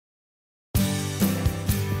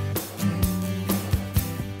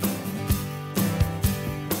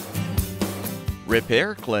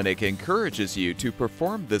Repair Clinic encourages you to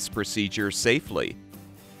perform this procedure safely.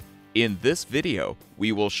 In this video,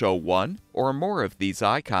 we will show one or more of these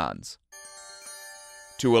icons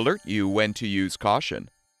to alert you when to use caution.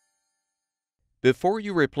 Before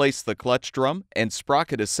you replace the clutch drum and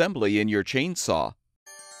sprocket assembly in your chainsaw,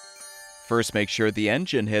 first make sure the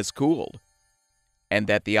engine has cooled and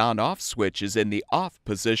that the on-off switch is in the off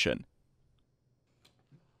position.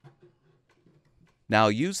 Now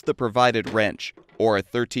use the provided wrench or a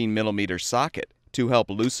 13mm socket to help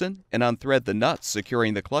loosen and unthread the nuts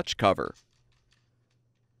securing the clutch cover.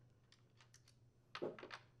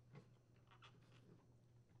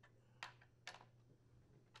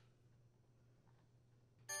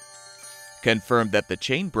 Confirm that the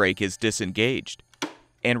chain brake is disengaged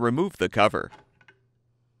and remove the cover.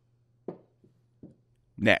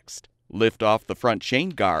 Next, lift off the front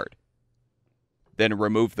chain guard. Then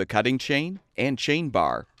remove the cutting chain and chain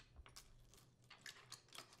bar.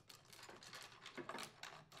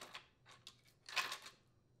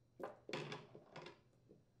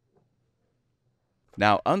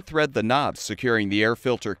 Now unthread the knobs securing the air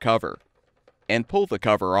filter cover and pull the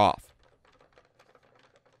cover off.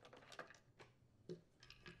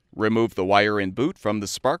 Remove the wire and boot from the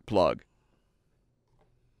spark plug.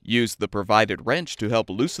 Use the provided wrench to help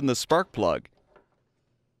loosen the spark plug.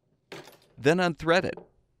 Then unthread it.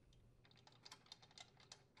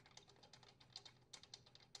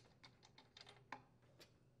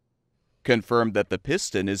 Confirm that the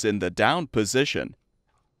piston is in the down position.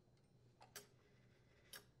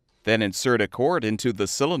 Then insert a cord into the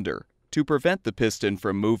cylinder to prevent the piston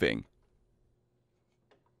from moving.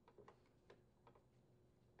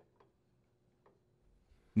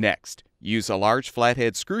 Next, use a large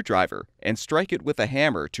flathead screwdriver and strike it with a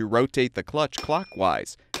hammer to rotate the clutch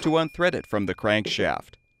clockwise to unthread it from the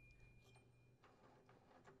crankshaft.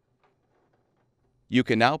 You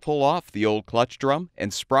can now pull off the old clutch drum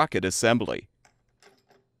and sprocket assembly.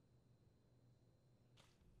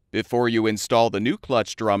 Before you install the new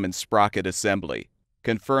clutch drum and sprocket assembly,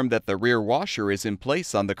 confirm that the rear washer is in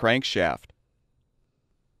place on the crankshaft.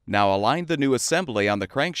 Now align the new assembly on the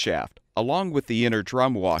crankshaft along with the inner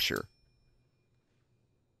drum washer.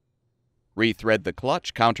 Rethread the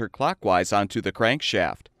clutch counterclockwise onto the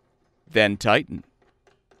crankshaft, then tighten.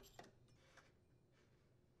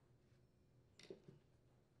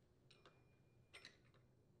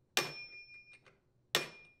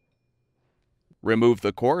 Remove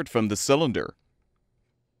the cord from the cylinder.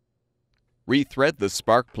 Rethread the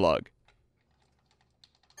spark plug.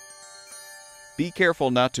 Be careful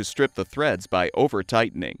not to strip the threads by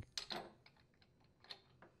over-tightening.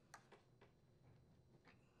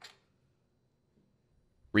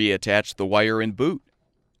 Reattach the wire and boot.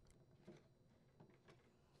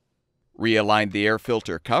 Realign the air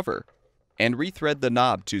filter cover and rethread the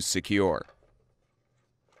knob to secure.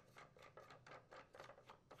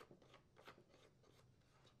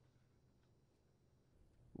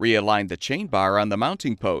 Realign the chain bar on the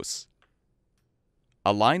mounting posts.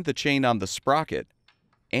 Align the chain on the sprocket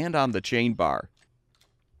and on the chain bar.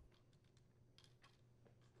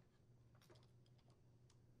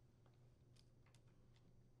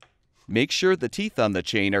 Make sure the teeth on the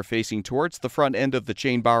chain are facing towards the front end of the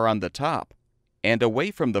chain bar on the top and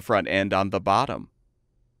away from the front end on the bottom.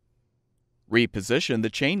 Reposition the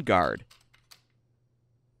chain guard.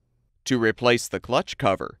 To replace the clutch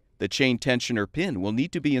cover, the chain tensioner pin will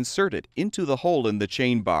need to be inserted into the hole in the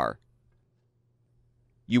chain bar.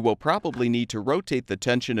 You will probably need to rotate the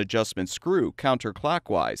tension adjustment screw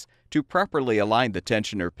counterclockwise to properly align the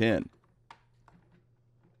tensioner pin.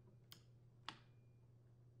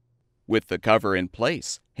 With the cover in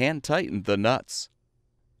place, hand tighten the nuts.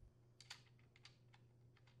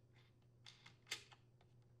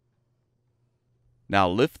 Now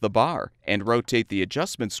lift the bar and rotate the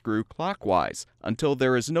adjustment screw clockwise until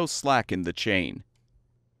there is no slack in the chain.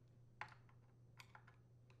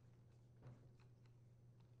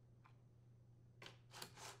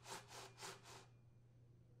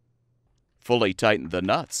 Fully tighten the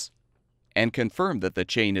nuts and confirm that the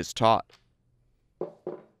chain is taut.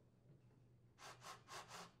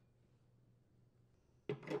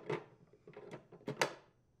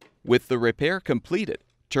 With the repair completed,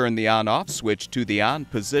 turn the on-off switch to the on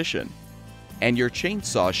position, and your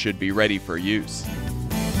chainsaw should be ready for use.